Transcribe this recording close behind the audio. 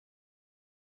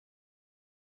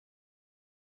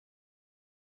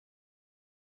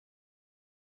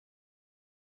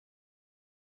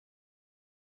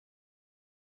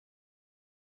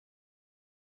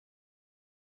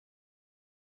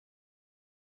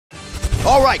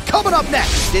All right, coming up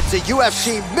next, it's a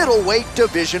UFC middleweight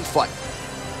division fight.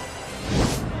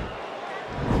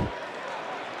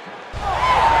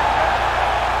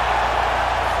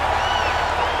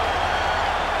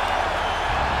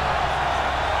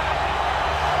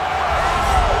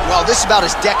 Well, this is about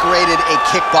as decorated a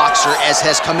kickboxer as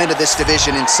has come into this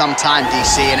division in some time,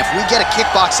 DC. And if we get a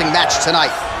kickboxing match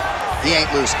tonight, he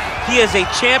ain't losing. He is a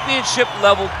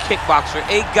championship-level kickboxer,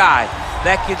 a guy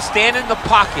that can stand in the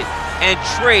pocket and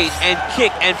trade and kick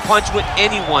and punch with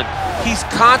anyone. He's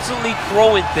constantly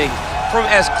throwing things from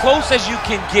as close as you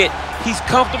can get. He's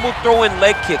comfortable throwing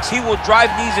leg kicks. He will drive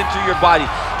knees into your body.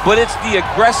 But it's the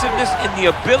aggressiveness and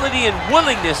the ability and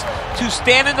willingness to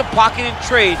stand in the pocket and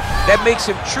trade that makes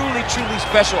him truly, truly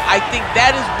special. I think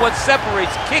that is what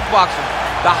separates kickboxing,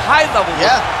 the high level,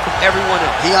 from everyone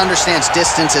else. He understands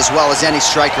distance as well as any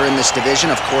striker in this division.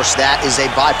 Of course, that is a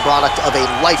byproduct of a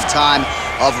lifetime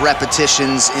of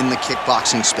repetitions in the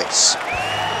kickboxing space.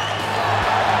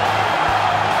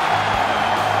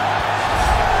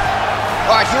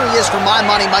 All right, here he is, for my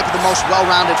money, might be the most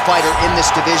well-rounded fighter in this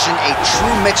division, a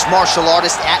true mixed martial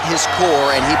artist at his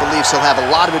core, and he believes he'll have a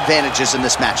lot of advantages in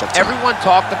this matchup tonight. Everyone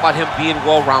talked about him being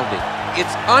well-rounded.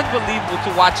 It's unbelievable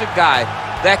to watch a guy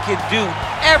that can do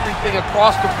everything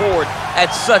across the board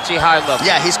at such a high level.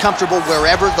 Yeah, he's comfortable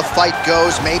wherever the fight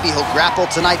goes. Maybe he'll grapple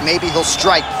tonight, maybe he'll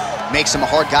strike. Makes him a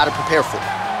hard guy to prepare for.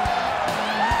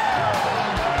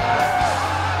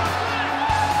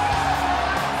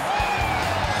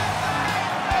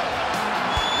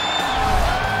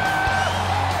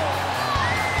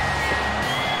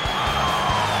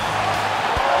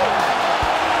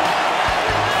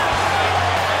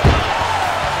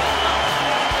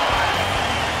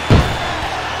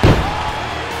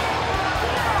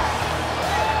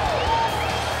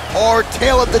 Our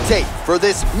tale of the tape for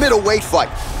this middleweight fight.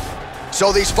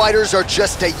 So these fighters are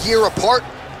just a year apart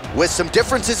with some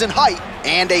differences in height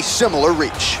and a similar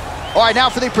reach. All right, now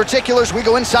for the particulars, we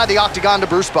go inside the octagon to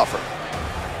Bruce Buffer.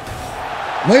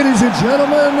 Ladies and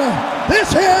gentlemen, this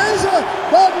is the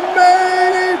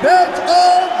main event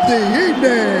of the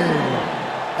evening.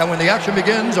 And when the action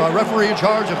begins, our referee in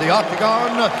charge of the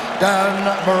octagon, Dan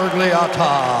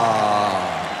Mergliata.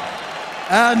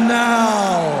 And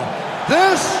now,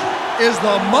 this is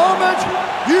the moment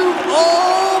you've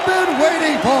all been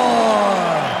waiting for.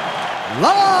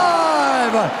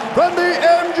 Live from the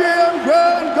MGM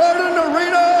Grand Garden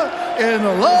Arena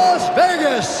in Las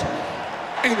Vegas.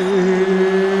 It's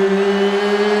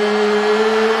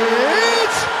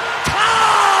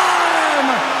time!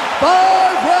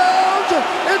 5 rounds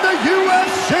in the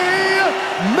UFC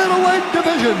middleweight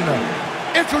division.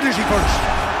 Introducing first,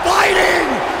 fighting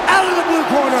out of the blue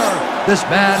corner. This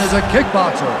man is a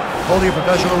kickboxer, holding a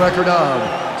professional record of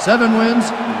 7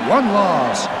 wins, 1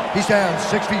 loss. He stands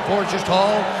 6 feet 4 inches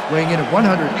tall, weighing in at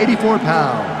 184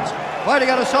 pounds.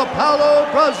 Fighting out of Sao Paulo,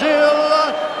 Brazil,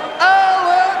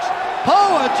 Alex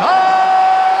Pereira!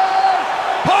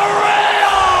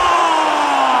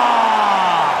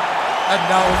 And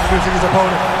now introducing his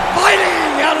opponent,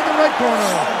 fighting out of the red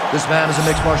corner. This man is a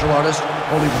mixed martial artist,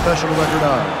 holding a professional record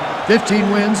of 15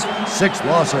 wins, 6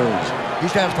 losses. He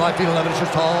stands 5 feet 11 inches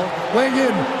tall, weighing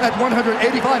in at 185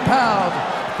 pounds.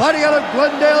 Fighting out of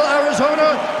Glendale,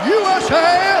 Arizona,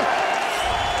 USA.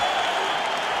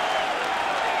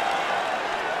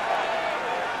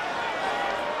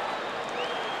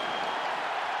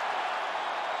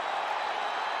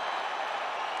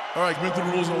 All right, commit to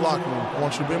the rules of the locker room. I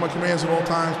want you to obey my commands at all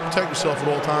times, protect yourself at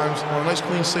all times. I want a nice,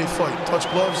 clean, safe fight. Touch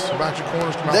gloves, back your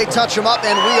corners, come out. They touch him up,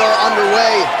 and we are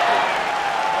underway.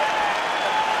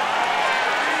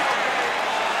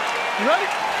 You ready?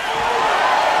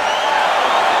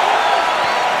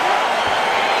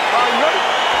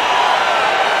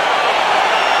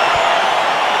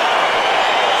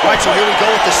 All right, so here we go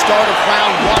with the start of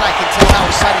round 1. I can tell how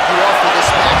excited you are for this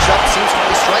matchup. Seems to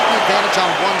be a striking advantage on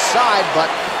one side, but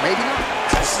maybe not.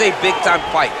 This is a big-time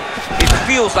fight. It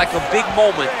feels like a big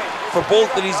moment for both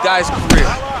of these guys'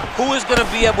 careers. Who is going to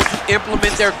be able to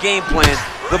implement their game plan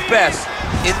the best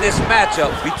in this matchup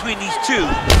between these two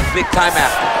big-time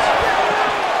athletes?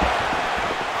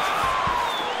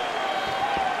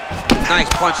 Nice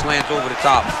punch lands over the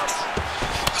top.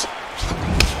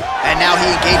 And now he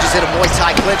engages in a Muay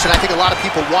Thai clinch, and I think a lot of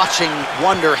people watching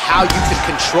wonder how you can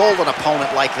control an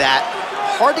opponent like that.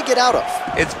 Hard to get out of.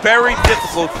 It's very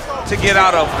difficult to get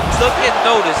out of. Look and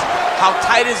notice how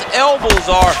tight his elbows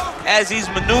are as he's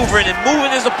maneuvering and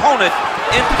moving his opponent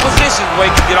into positions where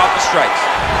he can get off the strikes.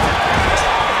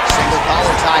 Single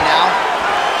collar tie now.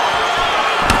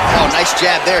 Oh, Nice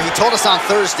jab there. He told us on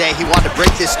Thursday he wanted to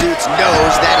break this dude's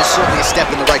nose. That is certainly a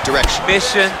step in the right direction.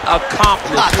 Mission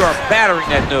accomplished. You are battering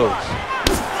that nose.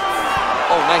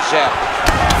 Oh, nice jab.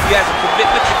 He has a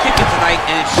commitment to kicking tonight,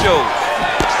 and it shows.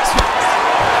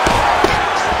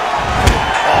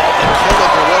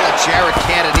 Jared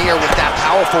Cannonier with that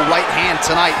powerful right hand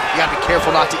tonight. You gotta be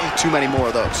careful not to eat too many more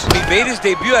of those. He made his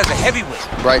debut as a heavyweight.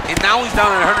 Right. And now he's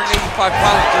down at 185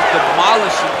 pounds, just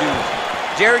demolishing dudes.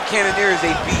 Jared Cannonier is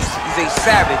a beast. He's a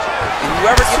savage. And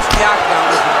whoever gets the octagon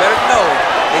with him better know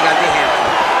they got their hands on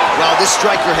him. Well, this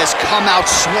striker has come out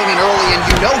swinging early, and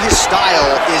you know his style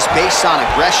is based on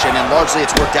aggression, and largely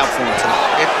it's worked out for him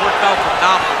tonight. It's worked out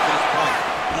phenomenal to this point.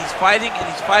 He's fighting, and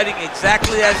he's fighting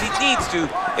exactly as he needs to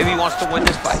if he wants to win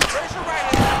this fight.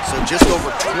 So just over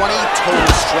 20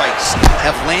 total strikes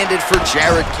have landed for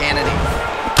Jared Cannonier.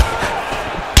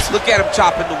 Look at him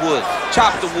chopping the wood.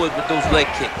 Chop the wood with those leg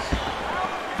kicks.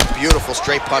 Beautiful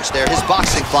straight punch there. His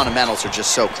boxing fundamentals are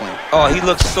just so clean. Oh, he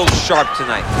looks so sharp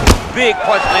tonight. Big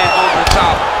punch lands over the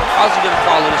top. How's he gonna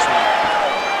follow this one?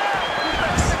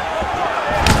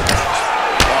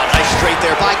 Oh, nice straight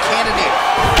there by Cannonier.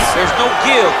 There's no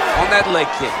give on that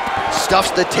leg kick.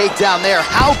 Stuffs the takedown there.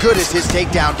 How good is his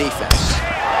takedown defense?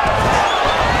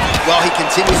 Well, he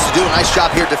continues to do a nice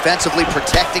job here defensively,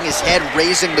 protecting his head,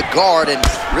 raising the guard, and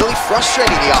really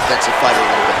frustrating the offensive fighter a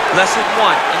little bit. Lesson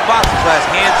 1 in boxing class,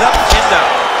 hands up, chin down.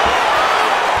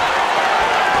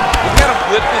 Look at him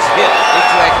whip his hip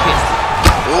into that kick.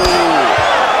 Ooh.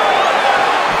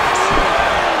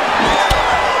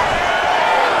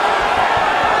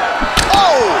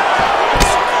 Oh!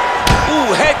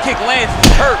 Ooh, head kick lands,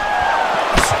 he's hurt.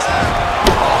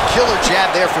 Killer jab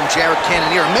there from Jared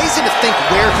Cannonier. Amazing to think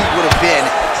where he would have been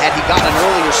had he gotten an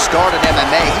earlier start in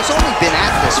MMA. He's only been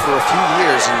at this for a few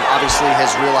years and obviously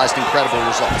has realized incredible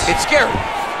results. It's scary,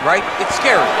 right? It's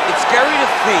scary. It's scary to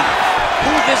think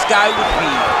who this guy would be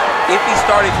if he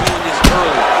started doing this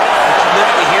early. But you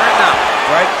live in the here and now,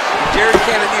 right? And Jared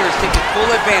Cannonier is taking full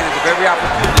advantage of every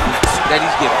opportunity that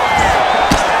he's given.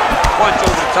 Punch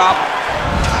over the top.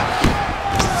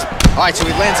 All right, so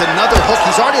he lands another hook.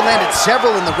 He's already landed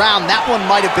several in the round. That one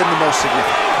might have been the most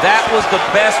significant. That was the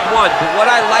best one. But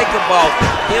what I like about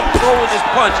him throwing this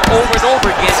punch over and over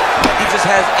again, he just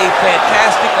has a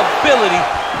fantastic ability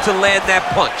to land that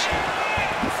punch.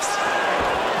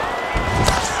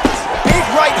 Big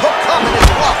right hook coming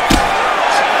as well.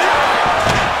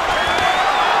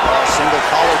 Single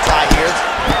collar tie here.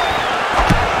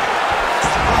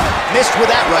 Missed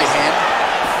with that right hand.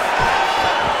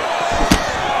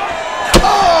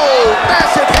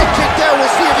 Massive head kick there.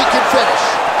 We'll see if he can finish.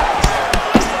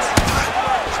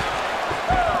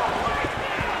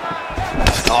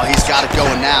 Oh, he's got it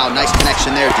going now. Nice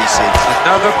connection there, DC.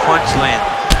 Another punch land.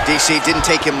 DC, didn't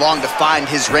take him long to find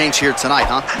his range here tonight,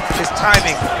 huh? His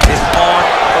timing is on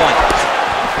point.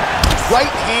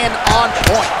 Right hand on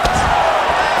point.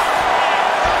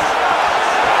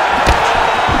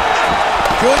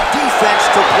 Good defense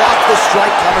to block the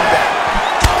strike coming back.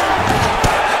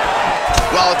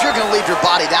 Well, if you're going to leave your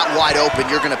body that wide open,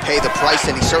 you're going to pay the price,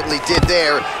 and he certainly did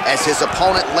there as his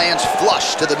opponent lands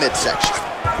flush to the midsection.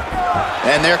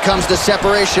 And there comes the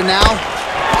separation now.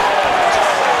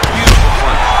 Beautiful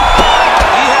one.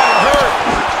 He had him hurt.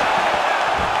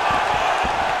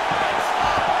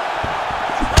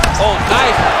 Oh,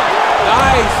 nice.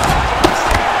 Nice.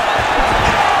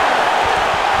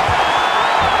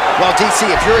 Well, DC,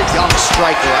 if you're a young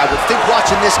striker, I would think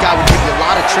watching this guy would give you a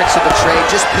lot of tricks of the trade.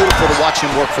 Just beautiful to watch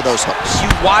him work for those hooks. You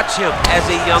watch him as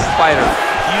a young fighter.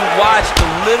 You watch the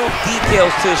little details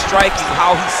to his striking,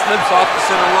 how he slips off the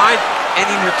center line, and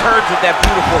he returns with that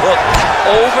beautiful hook.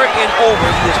 Over and over,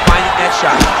 he is finding that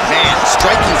shot. Man,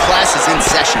 striking class is in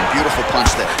session. Beautiful punch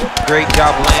there. Great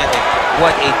job landing.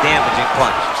 What a damaging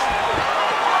punch.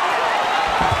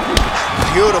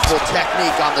 Beautiful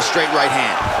technique on the straight right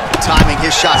hand. Timing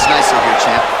his shots nicely here,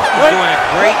 champ. He's doing a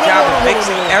great job of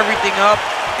mixing everything up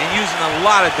and using a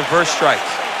lot of diverse strikes.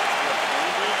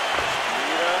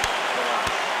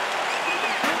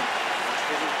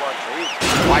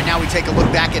 All right, now we take a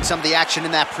look back at some of the action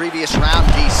in that previous round,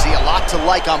 DC. A lot to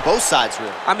like on both sides,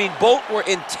 really. I mean, both were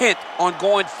intent on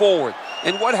going forward.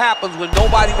 And what happens when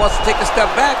nobody wants to take a step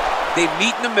back? They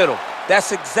meet in the middle.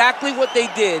 That's exactly what they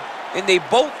did, and they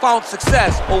both found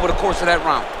success over the course of that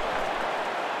round.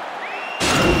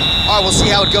 All right, we'll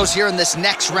see how it goes here in this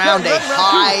next round. A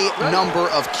high number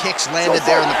of kicks landed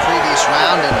there in the previous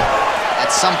round, and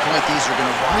at some point, these are going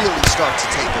to really start to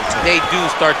take their toll. They do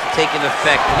start to take an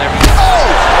effect whenever you... Oh!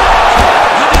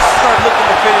 He needs to start looking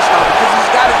to finish now because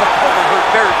he's got his opponent hurt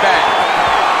very bad.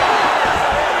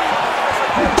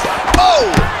 Oh!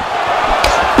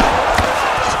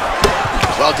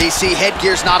 UFC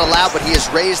headgear's not allowed, but he has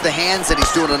raised the hands and he's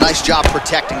doing a nice job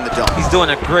protecting the dome. He's doing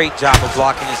a great job of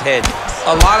blocking his head.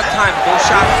 A lot of times, those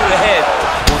shots to the head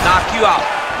will knock you out.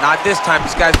 Not this time.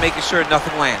 This guy's making sure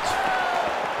nothing lands.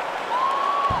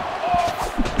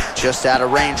 Just out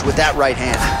of range with that right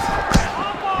hand.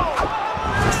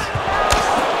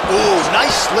 Ooh,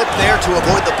 nice slip there to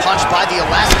avoid the punch by the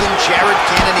Alaskan Jared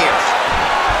Cannonier.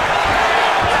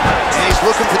 And he's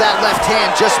looking for that left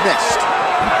hand, just missed.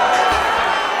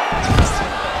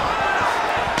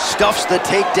 Stuffs the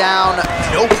takedown,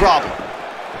 no problem.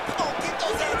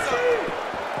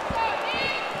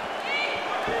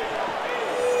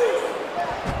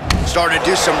 Starting to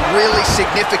do some really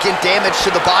significant damage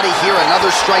to the body here. Another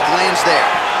strike lands there.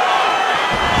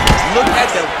 Look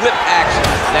at the whip action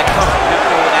that comes from him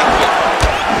throwing that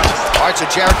kick. All right, so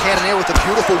Jared Cannonier with a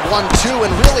beautiful 1-2,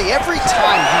 and really every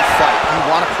time you fight, you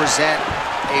want to present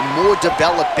a more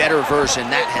developed, better version.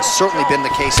 That has certainly been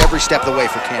the case every step of the way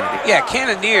for Cannonier. Yeah,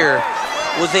 Cannonier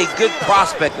was a good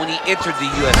prospect when he entered the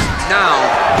UFC. Now,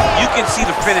 you can see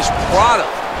the finished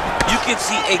product. You can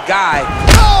see a guy.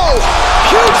 Oh!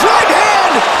 Huge right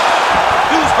hand!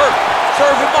 Dude's hurt.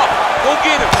 Serve him up. Go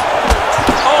get him.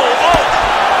 Oh! Oh!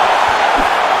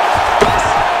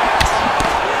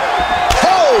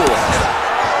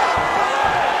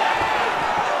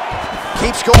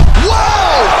 Keeps going.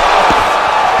 Whoa!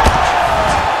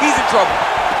 He's in trouble.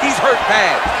 He's hurt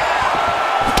bad.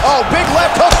 Oh, big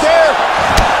left hook there.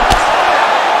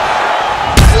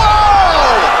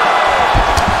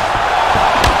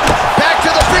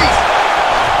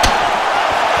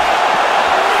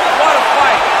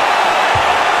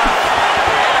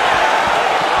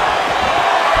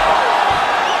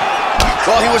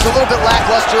 Well, he was a little bit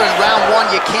lackluster in round one.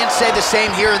 You can't say the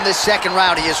same here in this second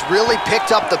round. He has really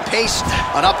picked up the pace,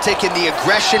 an uptick in the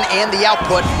aggression and the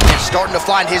output, and starting to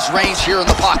find his range here in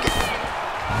the pocket.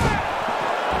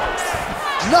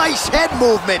 Nice head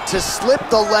movement to slip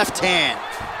the left hand.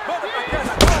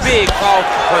 Big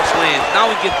powerful punch lands. Now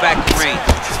he gets back in range.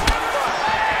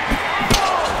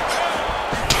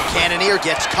 Cannonier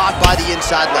gets caught by the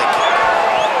inside leg kick.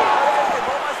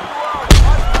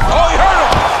 Oh, he hurt him!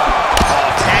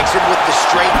 Tags him with the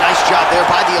straight. Nice job there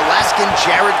by the Alaskan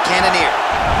Jared Cannonier.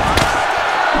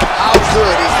 How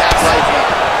good is that right hand?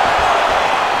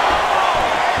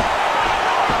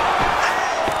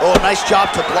 Oh, nice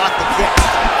job to block the kick.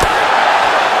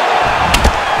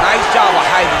 Nice job of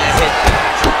hiding that head kick.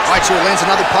 All right, so he lands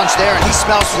another punch there, and he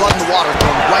smells blood in the water,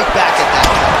 going right back at that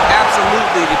kick.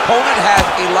 Absolutely. The opponent has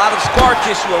a lot of scar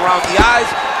tissue around the eyes.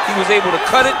 He was able to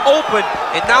cut it open,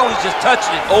 and now he's just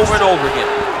touching it over and over again.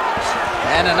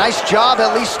 And a nice job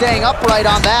at least staying upright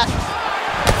on that.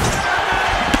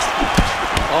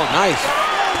 Oh, nice.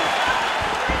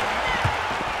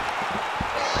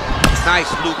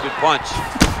 Nice looping punch.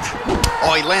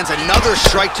 Oh, he lands another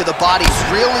strike to the body. He's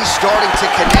really starting to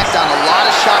connect on a lot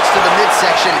of shots to the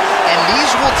midsection, and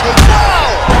these will take...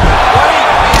 Wow! What a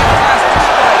fantastic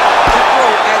strike to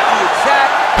throw at the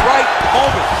exact right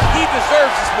moment. He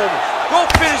deserves this moment. Go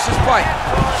finish this fight.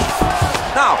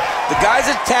 Now, the guy's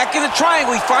attacking the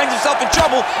triangle. He finds himself in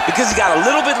trouble because he got a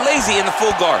little bit lazy in the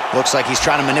full guard. Looks like he's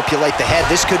trying to manipulate the head.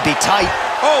 This could be tight.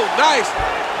 Oh, nice.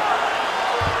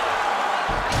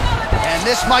 And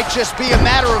this might just be a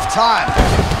matter of time.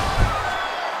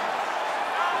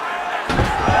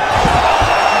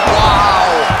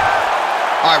 Wow.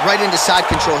 All right, right into side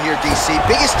control here, DC.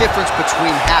 Biggest difference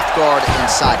between half guard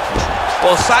and side control?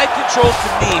 Well, side control to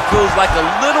me feels like a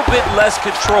little bit less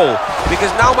control because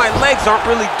now my legs aren't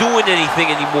really doing anything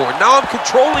anymore. Now I'm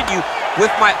controlling you with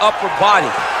my upper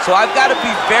body. So I've got to be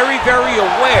very, very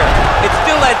aware. It's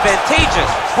still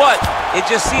advantageous, but it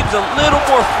just seems a little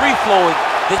more free-flowing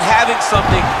than having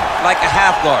something like a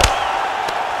half guard.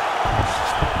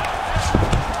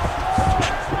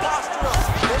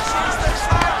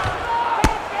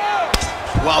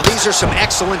 Well, these are some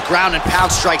excellent ground and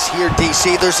pound strikes here,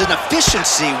 DC. There's an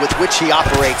efficiency with which he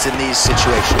operates in these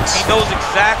situations. He knows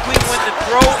exactly when to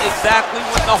throw, exactly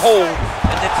when to hold,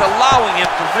 and it's allowing him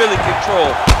to really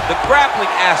control the grappling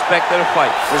aspect of the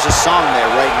fight. There's a song there,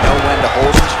 right? Know when to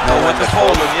hold it, know when to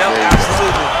hold it. Yep,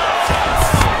 absolutely.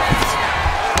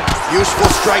 Useful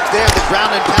strike there, the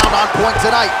ground and pound on point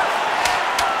tonight.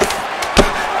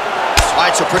 All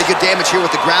right, so pretty good damage here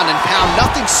with the ground and pound.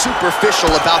 Nothing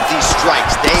superficial about these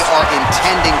strikes. They are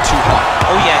intending to harm.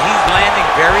 Oh yeah, he's landing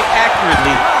very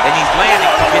accurately, and he's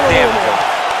landing to get damage.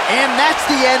 And that's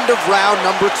the end of round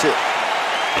number 2.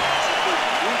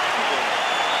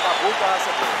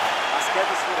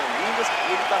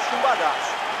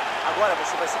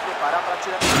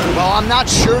 Well, I'm not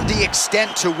sure the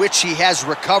extent to which he has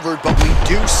recovered, but we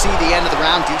do see the end of the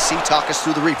round. DC, talk us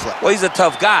through the replay. Well, he's a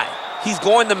tough guy. He's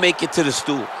going to make it to the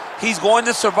stool. He's going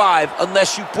to survive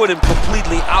unless you put him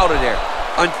completely out of there.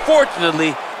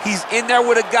 Unfortunately, he's in there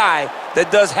with a guy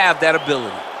that does have that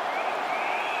ability.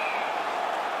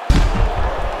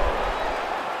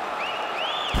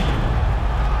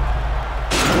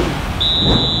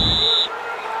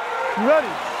 You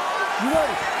ready? You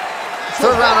ready?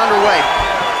 Third round underway.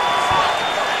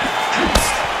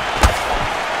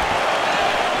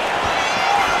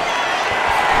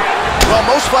 Well,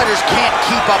 most fighters can't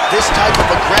keep up this type of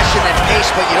aggression and pace,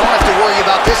 but you don't have to worry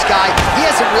about this guy. He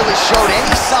hasn't really showed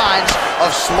any signs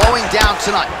of slowing down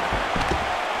tonight.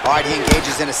 All right, he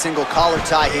engages in a single collar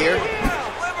tie here.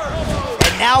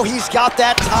 And now he's got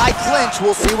that tie clinch.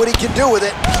 We'll see what he can do with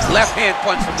it. Left hand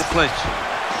punch from the clinch.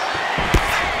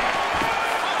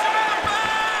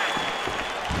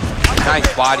 Nice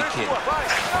body kick.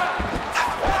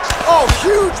 Oh,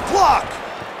 huge block.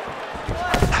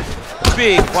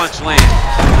 Big punch land.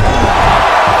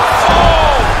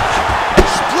 Oh!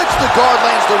 Splits the guard,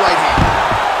 lands the right hand.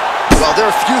 Well, there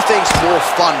are few things more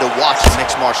fun to watch in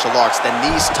mixed martial arts than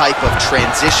these type of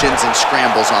transitions and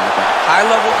scrambles on the ground.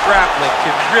 High-level grappling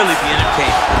can really be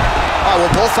entertaining. All right,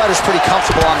 well, both fighters pretty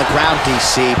comfortable on the ground,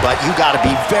 DC, but you got to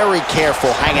be very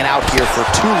careful hanging out here for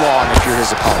too long if you're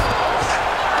his opponent.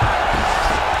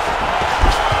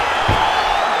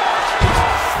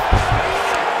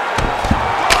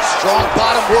 Strong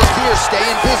bottom work here,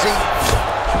 staying busy.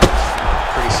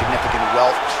 Pretty significant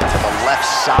welt to the left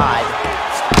side.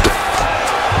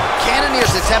 Cannonier's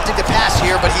attempting to pass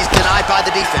here, but he's denied by the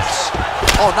defense.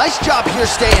 Oh, nice job here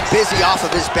staying busy off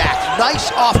of his back. Nice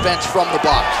offense from the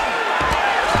bottom.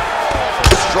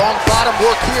 Strong bottom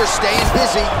work here, staying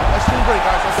busy. Let's do break,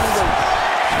 guys. Let's do break.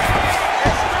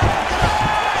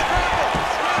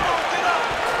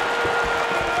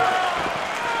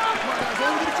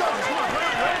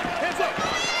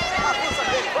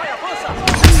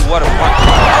 What a punch.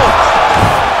 Oh.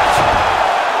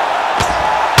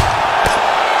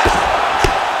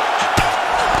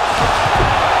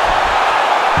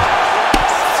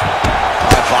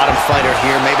 Bottom fighter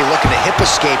here, maybe looking to hip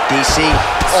escape, DC.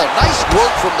 Oh, nice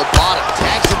work from the bottom.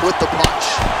 Tags him with the punch.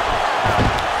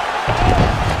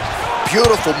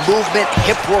 Beautiful movement,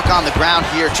 hip work on the ground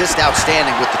here. Just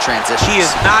outstanding with the transition. He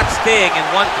is not staying in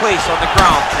one place on the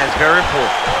ground, and that's very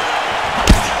important.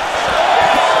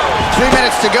 3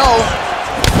 minutes to go.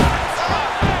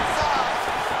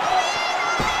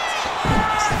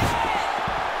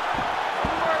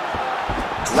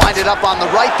 Lined it up on the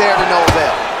right there to no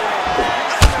avail.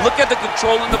 Look at the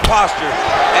control and the posture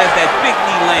as that big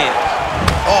knee lands.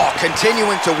 Oh,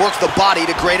 continuing to work the body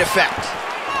to great effect.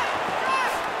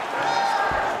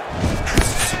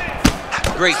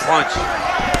 Great punch.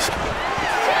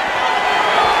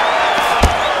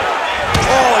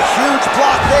 Oh, a huge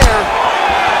block there.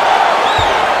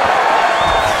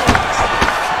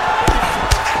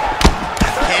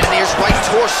 Cannonier's right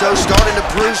torso starting to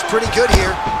bruise pretty good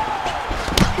here.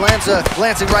 Lands a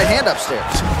glancing right hand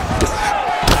upstairs.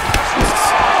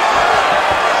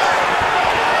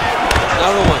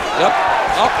 Another one. Yep.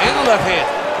 Up and the left hand.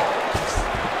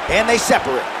 And they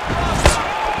separate.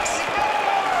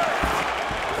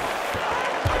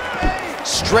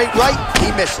 Straight right,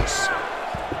 he misses.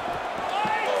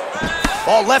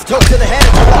 Oh, left hook to the head.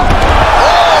 It's blocked.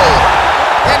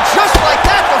 Oh! And just like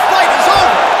that, the fight is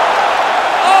over.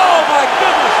 Oh, my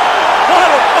goodness. What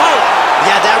a fight.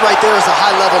 Yeah, that right there is a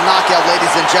high-level knockout,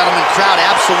 ladies and gentlemen. Crowd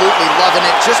absolutely loving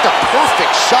it. Just a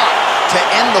perfect shot to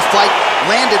end the fight.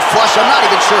 Landed flush. I'm not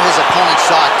even sure his opponent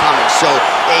saw it coming. So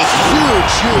a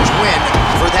huge, huge win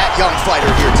for that young fighter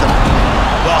here tonight.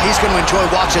 Well, he's going to enjoy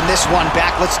watching this one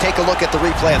back. Let's take a look at the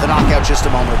replay of the knockout just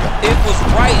a moment ago. It was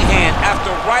right hand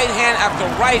after right hand after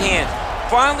right hand.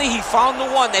 Finally, he found the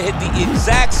one that hit the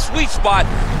exact sweet spot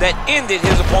that ended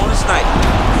his opponent's night.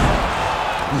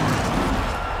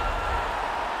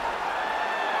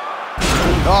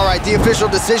 All right, the official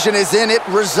decision is in. It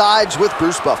resides with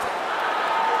Bruce Buffer.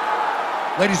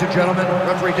 Ladies and gentlemen,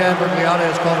 referee Dan Merced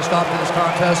has called a stop to this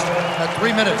contest at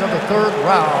 3 minutes of the third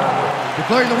round,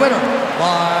 declaring the winner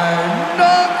by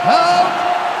knockout,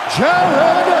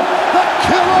 Jared the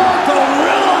Killer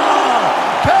Gorilla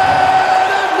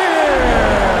Cannonier.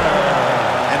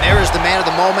 And there is the man of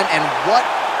the moment, and what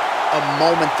a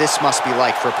moment this must be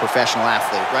like for a professional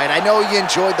athlete, right? I know you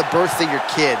enjoyed the birth of your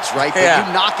kids, right? But you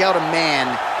knock out a man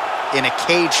in a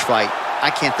cage fight. I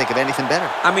can't think of anything better.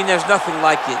 I mean, there's nothing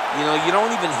like it. You know, you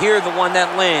don't even hear the one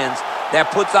that lands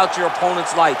that puts out your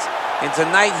opponent's lights. And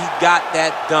tonight, he got that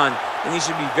done. and he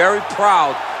should be very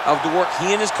proud of the work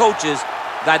he and his coaches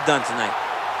got done tonight.